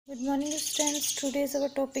Good morning students. Today's our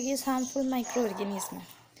topic is harmful microorganism.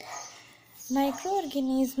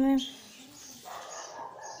 Microorganism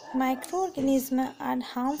Microorganisms are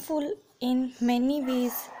harmful in many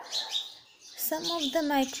ways. Some of the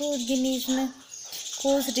microorganisms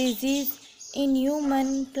cause disease in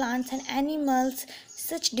human, plants and animals.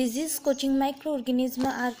 Such disease-causing microorganisms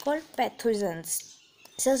are called pathogens.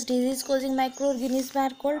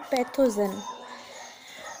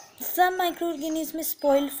 Some microorganisms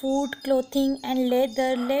spoil food, clothing, and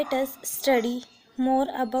leather. Let us study more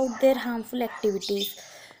about their harmful activities.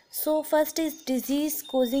 So, first is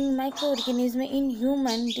disease-causing microorganism in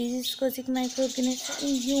human.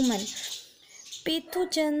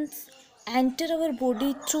 Pathogens enter our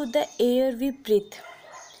body through the air we breathe,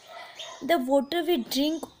 the water we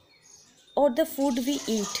drink, or the food we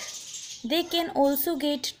eat. They can also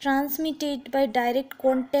get transmitted by direct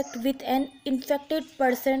contact with an infected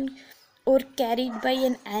person or carried by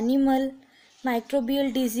an animal.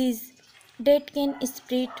 Microbial disease that can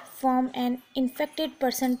spread from an infected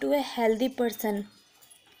person to a healthy person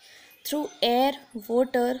through air,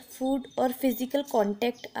 water, food, or physical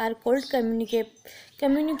contact are called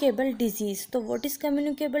communicable disease. So, what is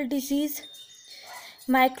communicable disease?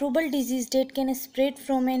 Microbial disease that can spread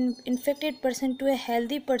from an infected person to a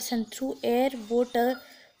healthy person through air, water,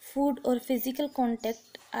 food, or physical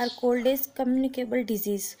contact are called as communicable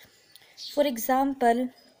disease. For example,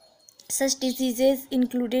 such diseases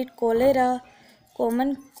included cholera,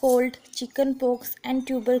 common cold, chickenpox, and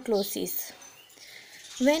tuberculosis.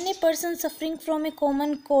 When a person suffering from a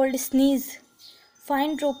common cold sneezes,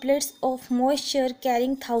 fine droplets of moisture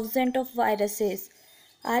carrying thousands of viruses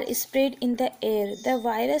are spread in the air. The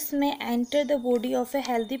virus may enter the body of a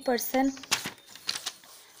healthy person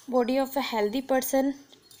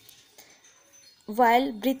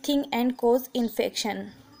while breathing and cause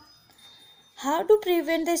infection. How to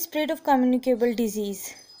prevent the spread of communicable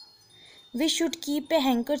disease? We should keep a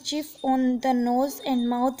handkerchief on the nose and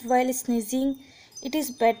mouth while sneezing. It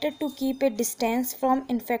is better to keep a distance from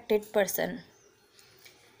infected person.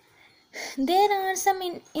 There are some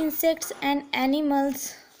insects and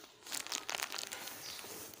animals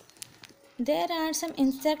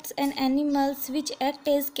which act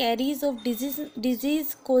as carriers of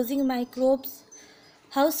disease-causing microbes.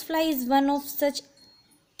 Housefly is one of such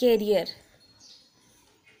carrier.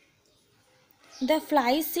 The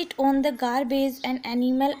flies sit on the garbage and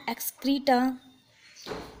animal excreta.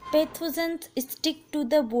 Pathogens stick to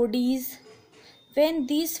the bodies. When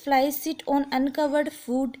these flies sit on uncovered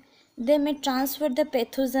food, they may transfer the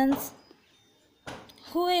pathogens.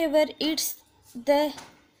 Whoever eats the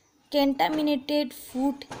contaminated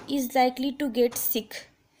food is likely to get sick.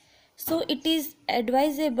 So it is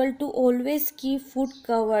advisable to always keep food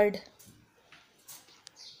covered.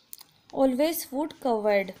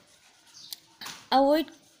 Avoid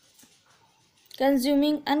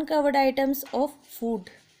consuming uncovered items of food.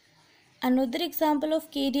 Another example of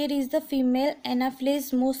carrier is the female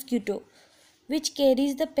Anopheles mosquito, which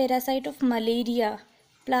carries the parasite of malaria,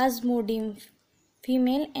 Plasmodium.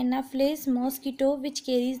 Female Anopheles mosquito which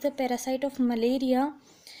carries the parasite of malaria,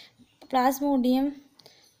 Plasmodium.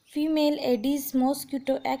 Female Aedes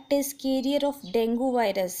mosquito act as carrier of dengue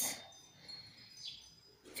virus.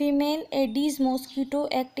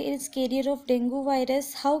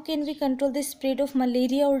 How can we control the spread of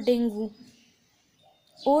malaria or dengue?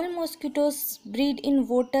 All mosquitoes breed in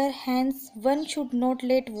water, hence one should not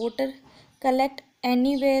let water collect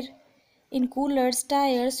anywhere in coolers,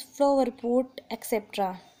 tires, flower pot,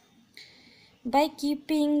 etc. By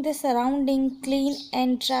keeping the surrounding clean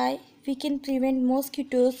and dry, we can prevent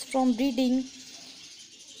mosquitoes from breeding.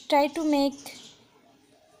 Try to make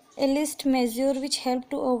a list measure which help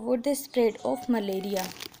to avoid the spread of malaria.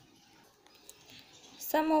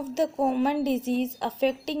 Some of the common disease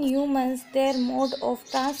affecting humans, their mode of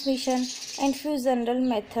transmission and few general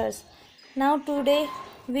methods. Now today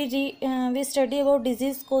we study about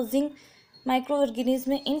disease causing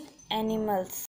microorganisms in animals.